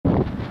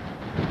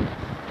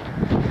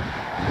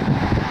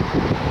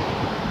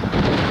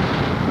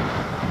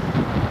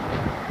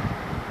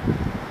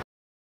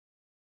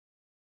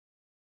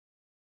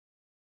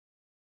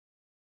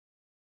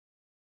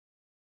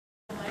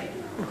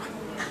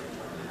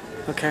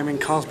Okay, I'm in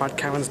Carlsbad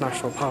Caverns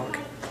National Park.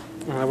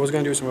 I was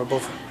going to do some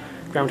above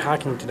ground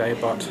hiking today,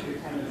 but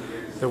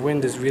the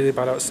wind is really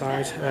bad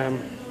outside,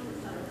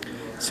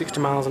 60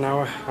 miles an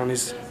hour, and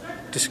is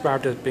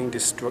described as being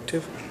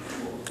destructive.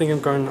 I think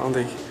I'm going on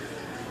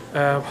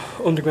the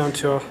underground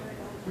tour,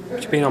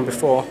 which I've been on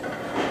before,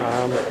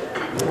 and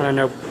I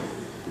know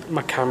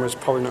my camera's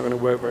probably not going to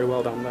work very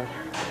well down there,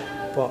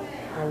 but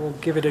I will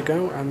give it a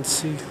go and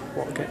see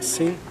what gets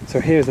seen. So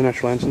here's the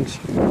natural entrance.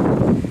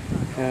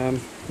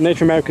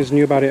 Nature Americans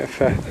knew about it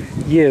for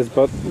years,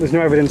 but there's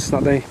no evidence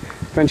that they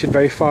ventured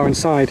very far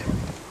inside.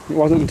 It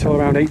wasn't until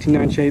around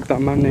 1898 that a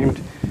man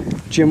named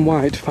Jim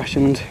White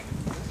fashioned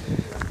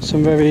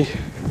some very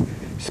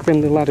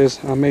spindly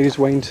ladders and made his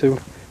way into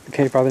the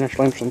cave by the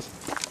natural entrance.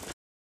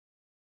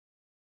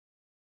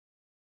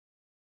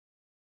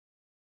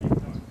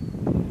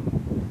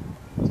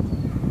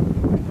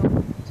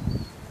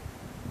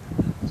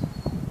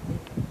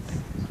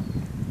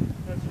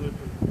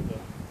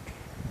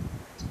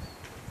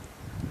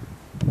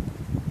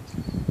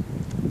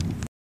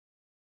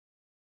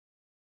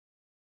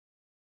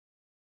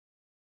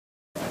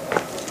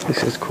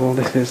 This is cool.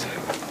 This is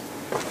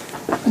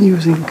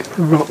using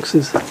the rocks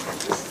as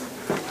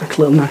like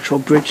a little natural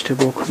bridge to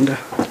walk under.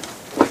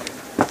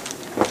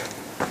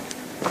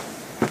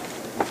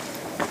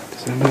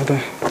 There's another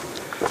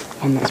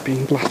one that's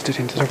being blasted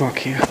into the rock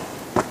here.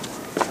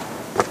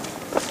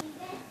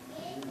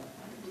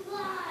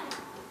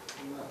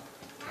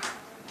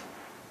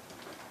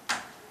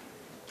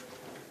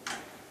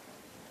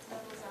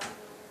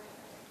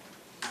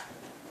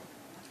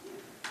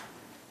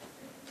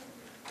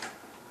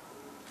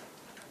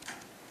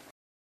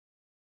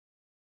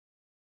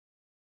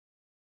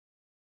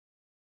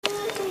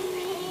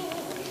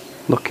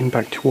 Looking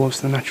back towards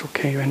the natural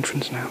cave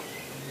entrance now.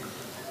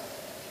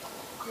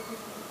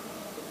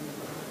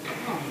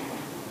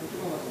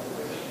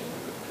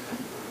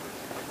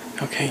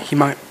 Okay, you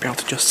might be able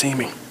to just see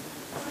me.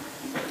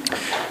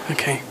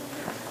 Okay,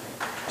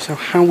 so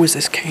how was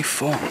this cave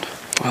formed?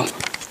 Well,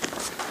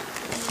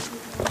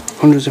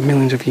 hundreds of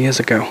millions of years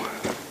ago,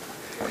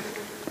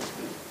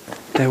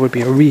 there would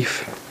be a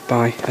reef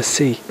by a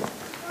sea,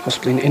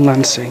 possibly an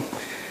inland sea,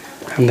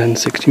 and then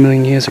 60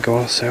 million years ago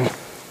or so,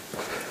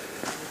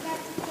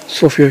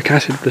 sulphuric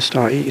acid would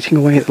start eating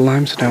away at the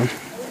limestone,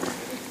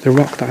 the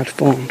rock that had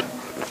formed,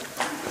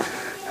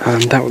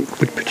 and that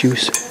would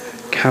produce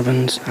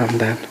caverns, and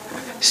then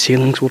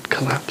ceilings would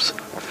collapse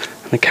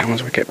and the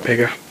caverns would get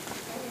bigger,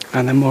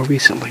 and then more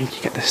recently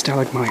you get the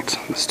stalagmites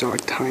and the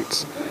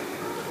stalactites,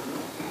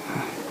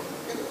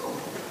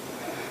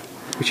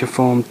 which are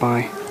formed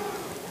by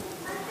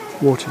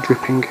water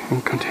dripping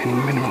and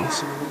containing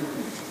minerals.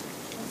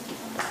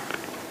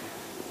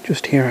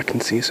 Just here I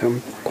can see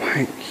some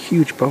quite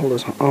huge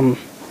boulders on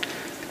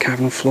the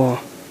cavern floor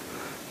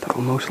that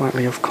will most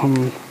likely have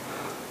come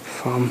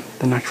from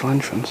the natural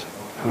entrance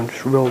and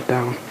just rolled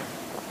down.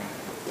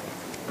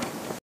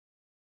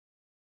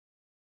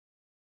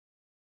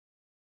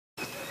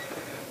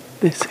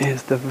 This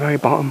is the very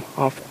bottom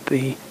of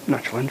the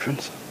natural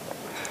entrance,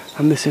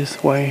 and this is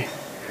where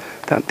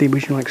that the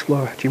original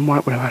explorer Jim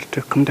White would have had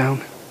to come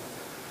down.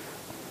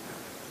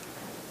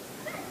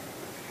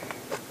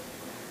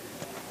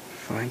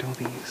 Find all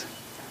these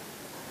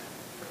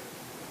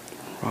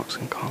rocks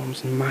and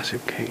columns and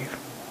massive cave.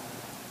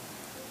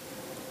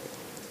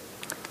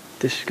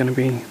 This is going to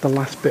be the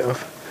last bit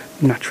of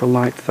natural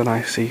light that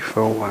I see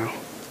for a while.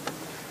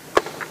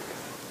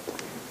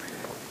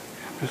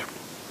 I'm just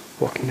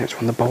walking next to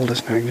one of the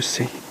boulders now. You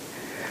see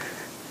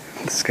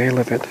the scale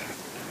of it.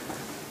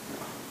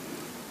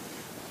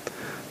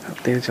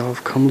 These all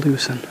have come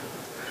loose and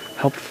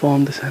helped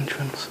form this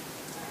entrance.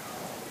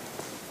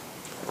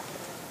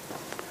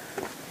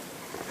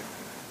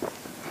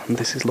 And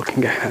this is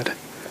looking ahead,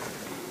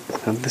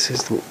 and this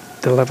is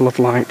the level of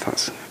light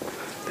that's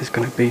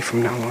going to be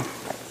from now on.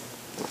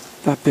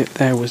 That bit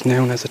there was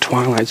known as the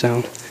twilight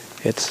zone.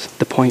 It's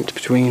the point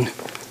between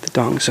the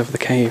darkness of the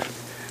cave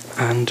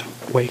and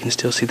where you can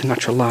still see the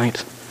natural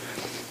light.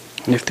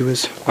 And if there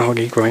was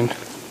algae growing,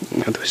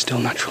 there was still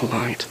natural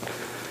light.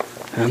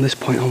 And from this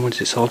point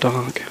onwards it's all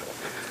dark,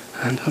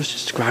 and I'll just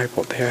describe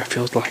what the air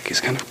feels like.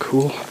 It's kind of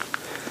cool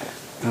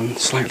and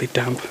slightly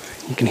damp.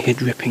 You can hear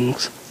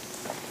drippings.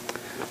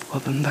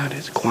 Other than that,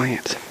 it's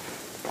quiet.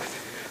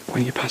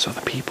 When you pass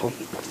other people,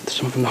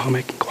 some of them are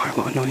making quite a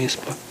lot of noise,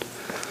 but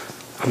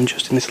I'm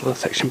just in this little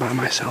section by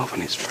myself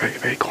and it's very,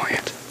 very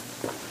quiet.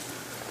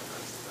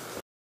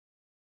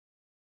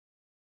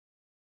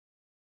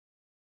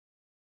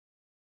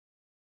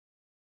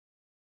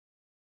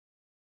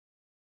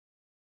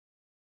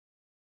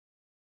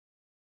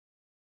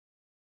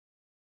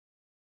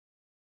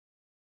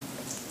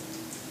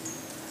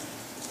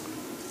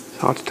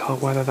 It's hard to tell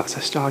whether that's a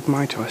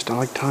stalagmite or a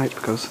stalactite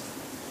because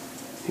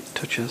it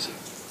touches.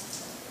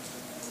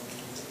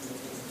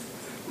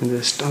 And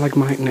there's a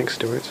stalagmite next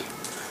to it,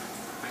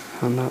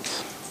 and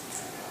that's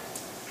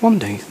one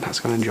day that's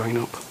going to join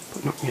up,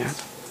 but not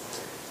yet.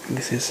 And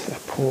this is a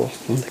pool,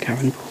 one of the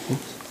cavern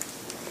pools.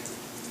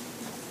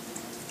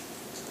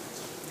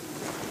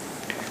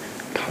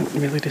 can't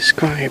really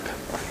describe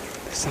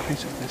the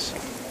size of this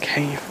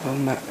cave other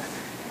than that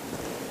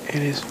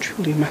it is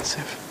truly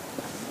massive.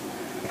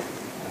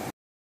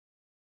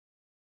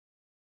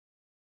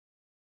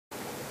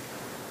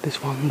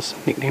 This one's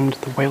nicknamed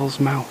the Whale's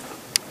Mouth,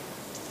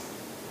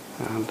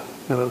 and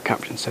the little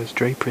caption says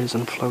draperies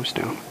and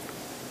flowstone.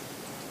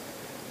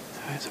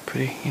 So it's a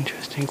pretty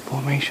interesting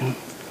formation.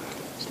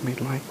 It's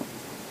made like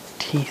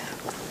teeth.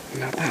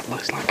 Now that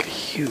looks like a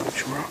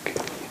huge rock.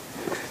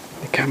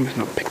 The camera's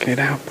not picking it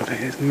out, but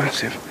it is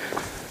massive.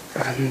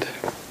 And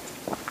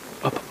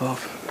up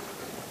above,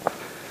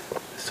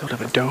 there's sort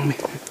of a dome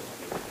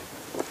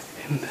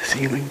in the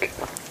ceiling.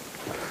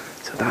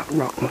 So that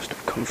rock must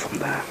have come from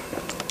there.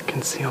 You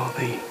can see all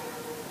the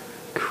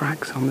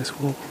cracks on this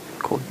wall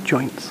called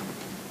joints.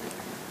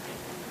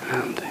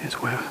 And here's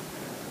where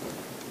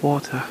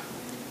water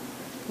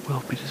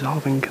will be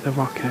dissolving the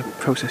rock in a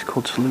process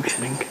called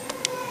solutioning.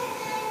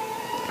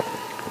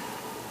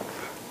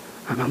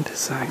 And on this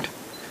side,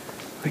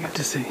 we get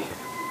to see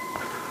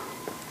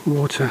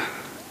water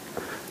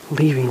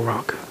leaving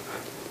rock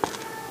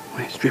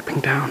when it's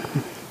dripping down.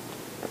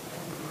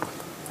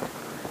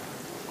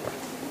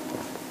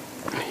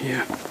 And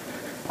here,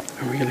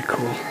 a really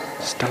cool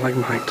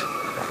stalagmite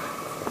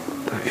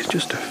that is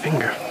just a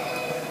finger.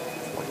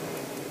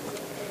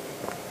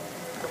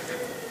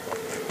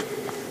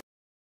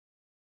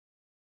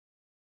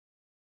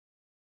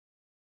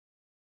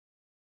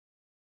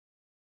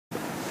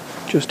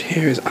 Just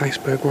here is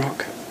iceberg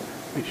rock,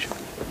 which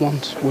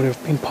once would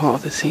have been part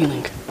of the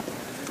ceiling,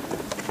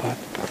 but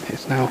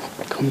it's now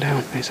come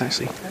down. It's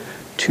actually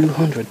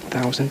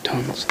 200,000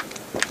 tons.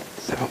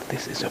 So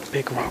this is a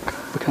big rock.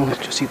 We can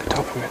almost just see the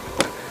top of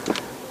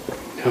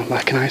it. You know,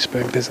 like an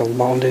iceberg, there's a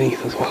lot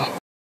underneath as well.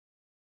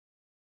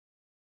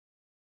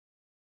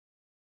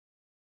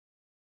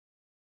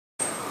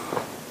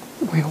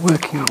 We are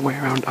working our way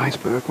around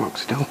iceberg rock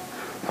still,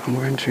 and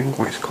we're entering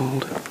what is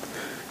called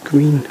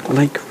Green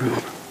Lake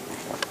Room.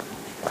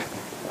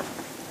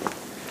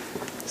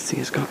 See,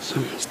 it's got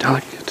some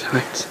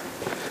stalactites,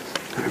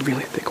 and a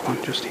really thick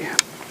one just here.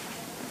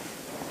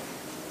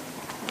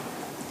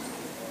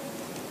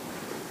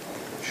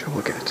 Sure,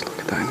 we'll get to look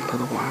at that in a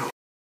little while.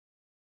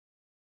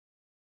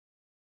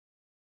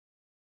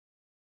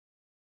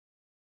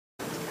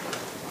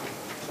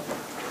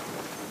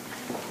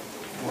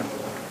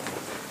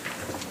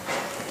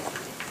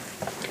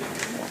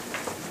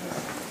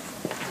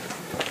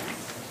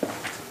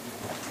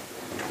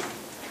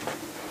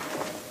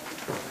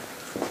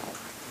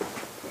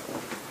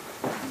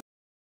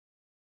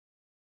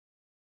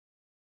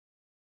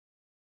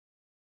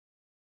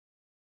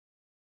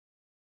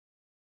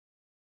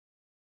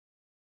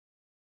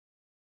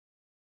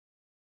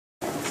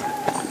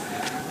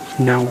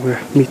 Now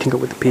we're meeting up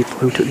with the people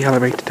who took the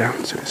elevator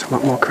down, so it's a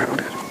lot more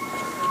crowded.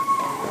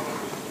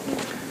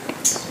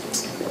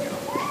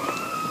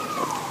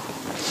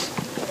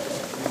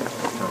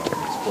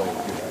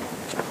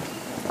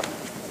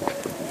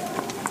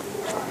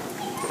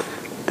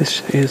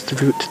 This is the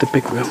route to the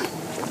big room.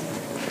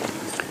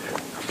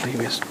 I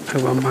believe it's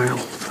over a mile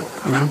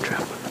for a round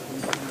trip.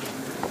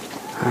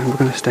 And we're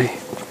going to stay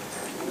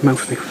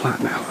mostly flat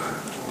now.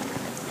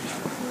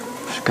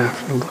 Just going to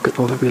have a look at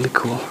all the really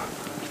cool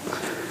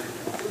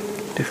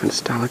different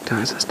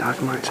stalactites and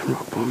stalagmites and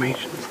rock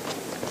formations.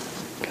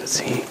 You can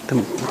see the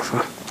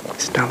rougher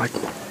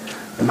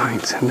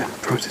stalagmites in the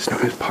process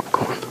known as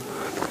popcorn,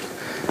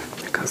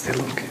 because they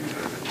look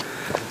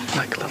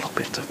like little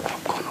bits of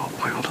popcorn all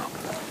piled up.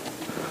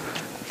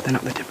 They're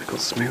not the typical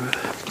smooth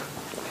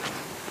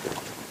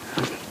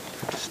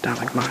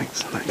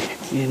stalagmites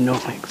that you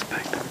normally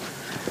expect.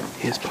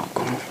 Here's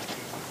popcorn.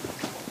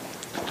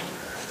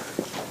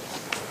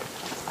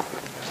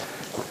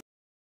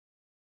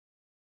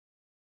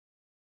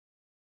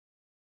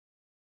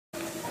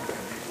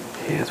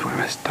 Here's where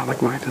a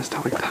stalagmite and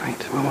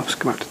stalactite we're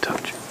almost about to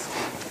touch.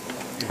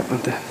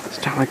 But the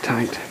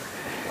stalactite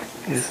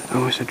is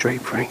almost a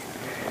drapery.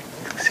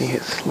 You can see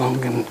it's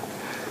long and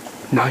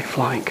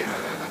knife-like,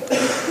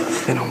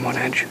 thin on one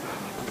edge.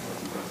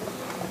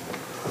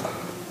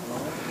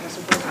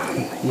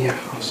 And here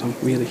are some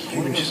really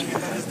huge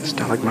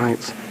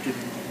stalagmites.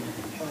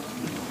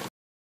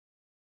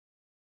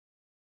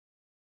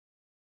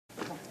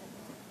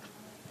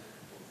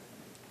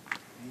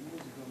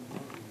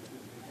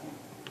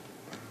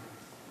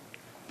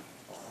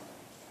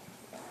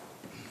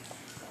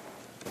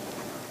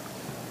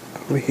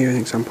 Over here is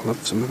an example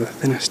of some of the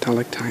thinner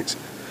stalactites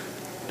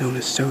known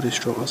as soda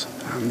straws.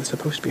 They're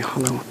supposed to be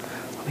hollow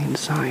on the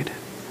inside.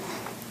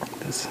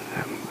 There's a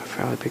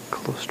fairly big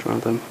cluster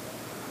of them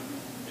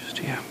just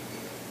here.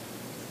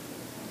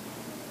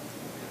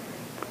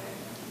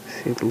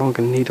 See the long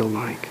and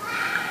needle-like.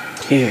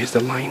 Here is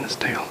the lion's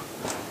tail,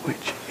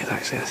 which is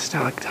actually a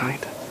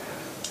stalactite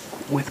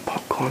with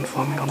popcorn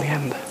forming on the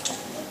end.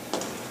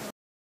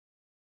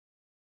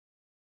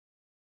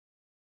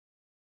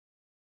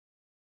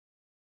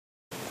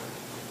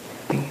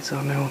 These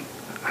are known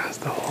as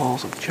the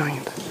Halls of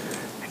Giant,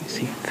 and you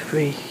see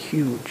 3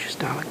 huge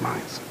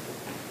stalagmites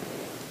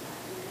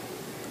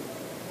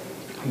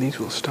And these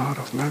will start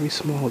off very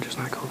small, just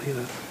like all the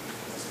others.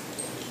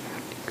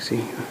 You can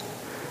see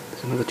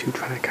there's another two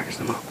trying to catch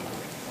them up.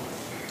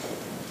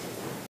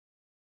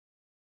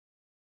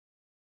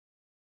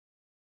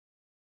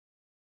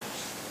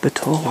 The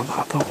tall one that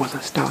I thought was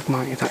a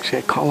stalagmite is actually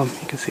a column.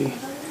 You can see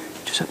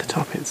just at the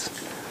top it's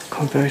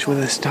converged with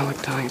a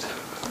stalactite.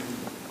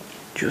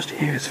 Just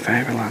here is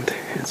Fairyland.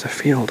 It's a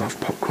field of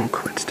popcorn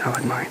coloured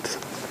stalagmites.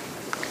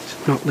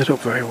 It's not lit up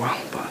very well,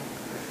 but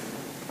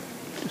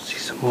you can see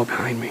some more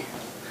behind me.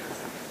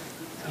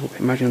 So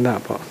imagine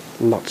that, but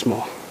lots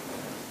more.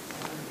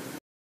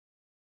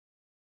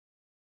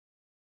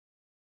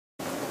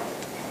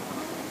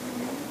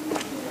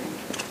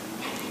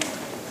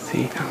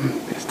 See,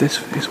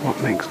 this is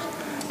what makes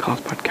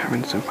Carlsbad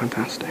Cavern so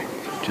fantastic.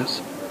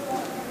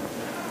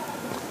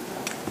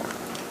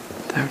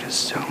 There are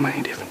just so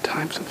many different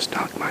types of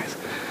stalagmites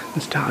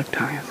and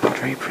stalactites and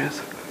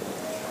draperies.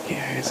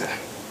 Here is a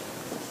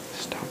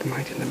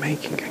stalagmite in the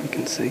making, and you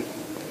can see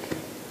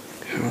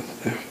how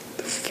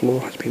the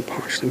floor has been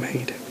partially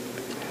made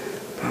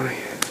by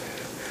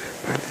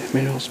the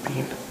minerals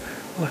being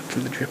left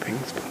from the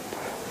drippings, but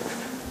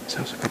it's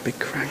also got big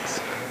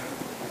cracks.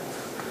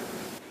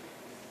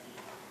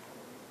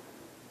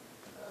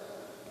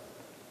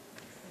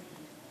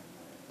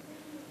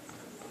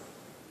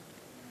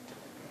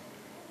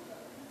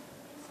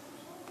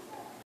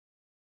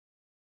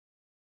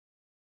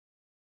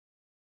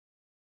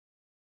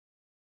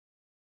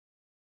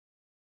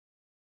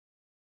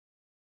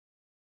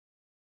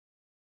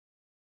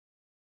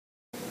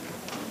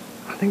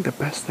 I think the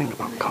best thing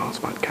about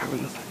Carlsbad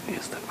Caverns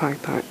is the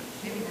fact that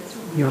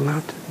you're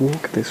allowed to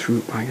walk this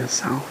route by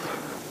yourself.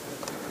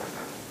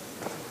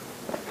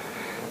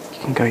 You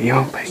can go at your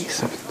own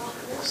pace and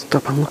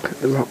stop and look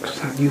at the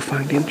rocks that you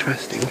find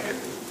interesting.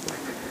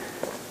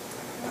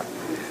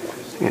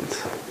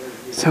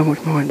 It's so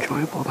much more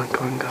enjoyable than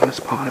going on as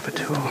part of a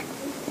tour.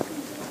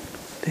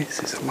 This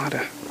is a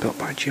ladder built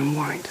by Jim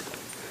White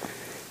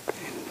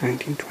in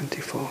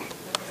 1924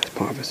 as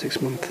part of a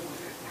 6-month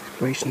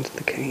exploration into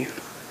the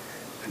cave.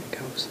 And it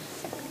goes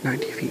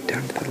 90 feet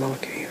down to the lower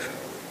cave.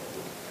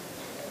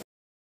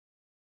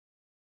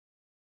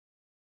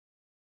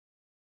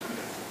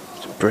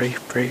 Some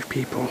brave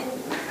people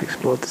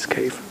explored this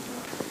cave.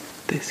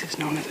 This is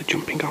known as a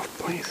jumping off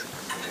place,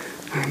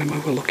 and I'm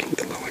overlooking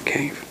the lower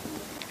cave.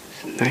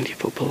 It's 90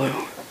 foot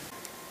below.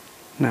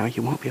 Now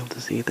you won't be able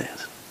to see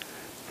this,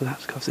 but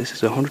that's because this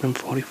is a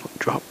 140 foot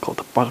drop called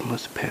the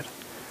bottomless pit.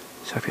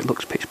 So if it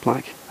looks pitch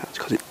black, that's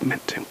because it's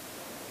meant to.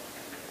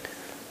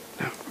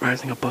 Now,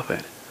 rising above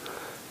it,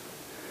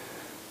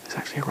 there's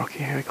actually a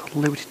rocky area called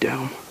Liberty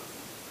Dome,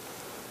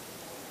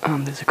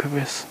 and there's a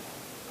crevice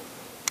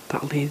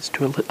that leads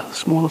to a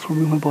small little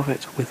room above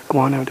it with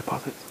guano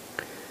deposits.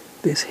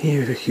 This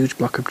here is a huge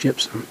block of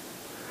gypsum.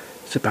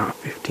 It's about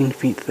 15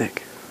 feet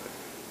thick.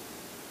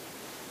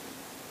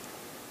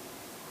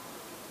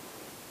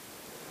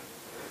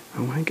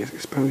 And when it gets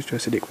exposed to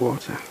acidic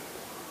water,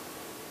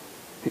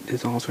 it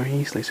dissolves very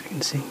easily, so you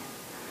can see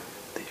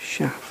this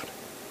shaft.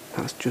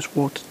 That's just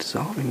water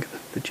dissolving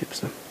the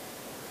gypsum.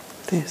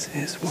 This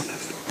is one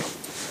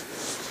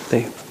of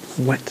the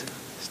wet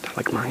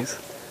stalagmites,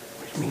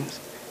 which means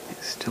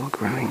it's still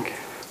growing.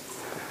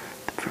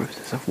 The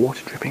process of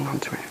water dripping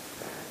onto it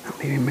and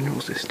leaving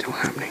minerals is still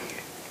happening.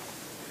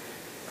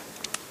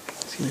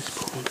 See this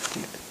pond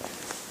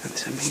and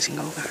this amazing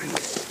overhang.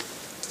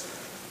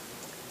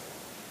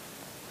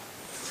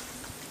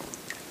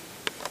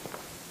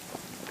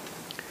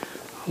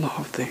 A lot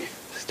of the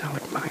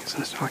stalagmites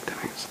and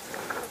stalactites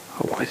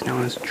are what is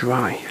known as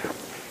dry,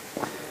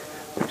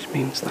 which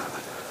means that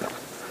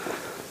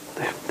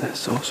the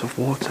source of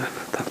water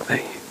that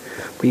they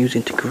were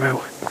using to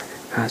grow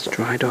has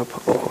dried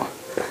up or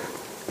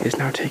is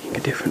now taking a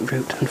different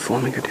route and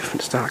forming a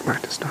different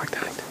stalagmite or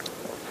stalactite.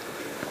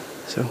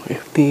 So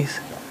if these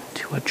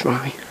two are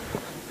dry,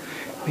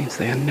 it means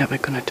they are never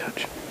going to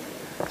touch.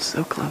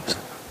 So close,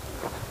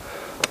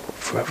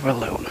 forever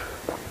alone.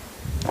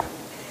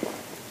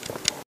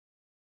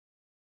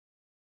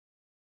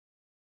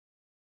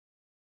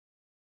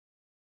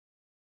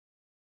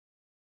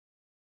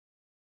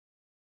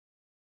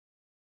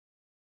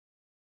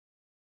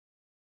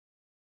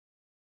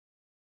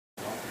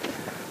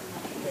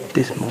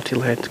 This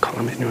multi-layered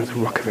column is known as the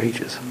Rock of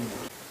Ages.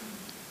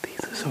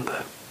 These are some of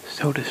the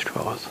soda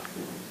straws,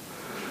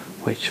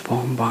 which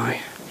form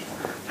by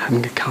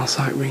having a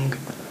calcite ring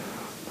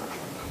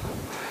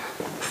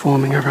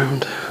forming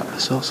around the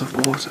source of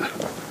water.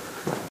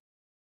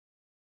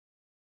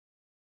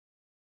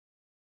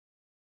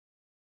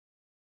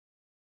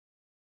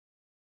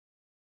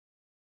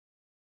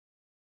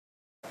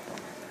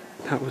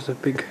 That was a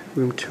big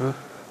room tour,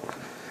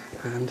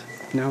 and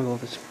now with all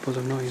this buzz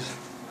of noise,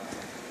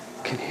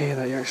 you can hear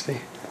that you're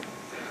actually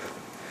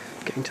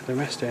getting to the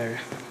rest area.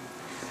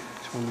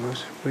 It's one of the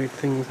most weird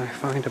things I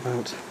find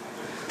about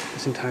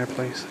this entire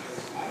place.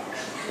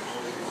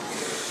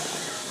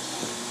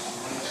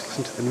 Just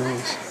listen to the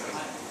noise.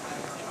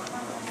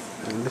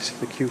 And this is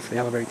the queue for the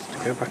elevator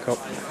to go back up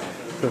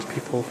for those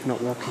people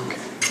not walking.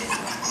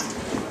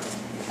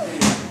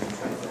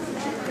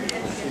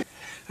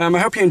 I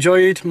hope you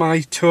enjoyed my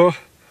tour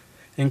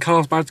in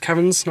Carlsbad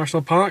Caverns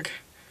National Park.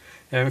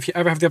 If you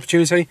ever have the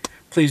opportunity,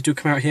 please do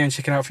come out here and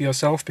check it out for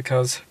yourself,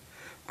 because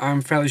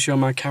I'm fairly sure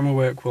my camera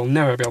work will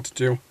never be able to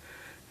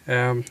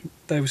do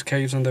those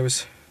caves and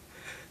those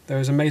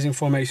amazing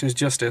formations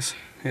justice.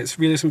 It's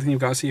really something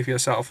you've got to see for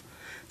yourself.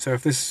 So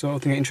if this sort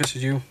of thing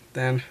interested you,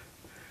 then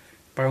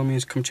by all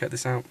means come check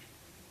this out.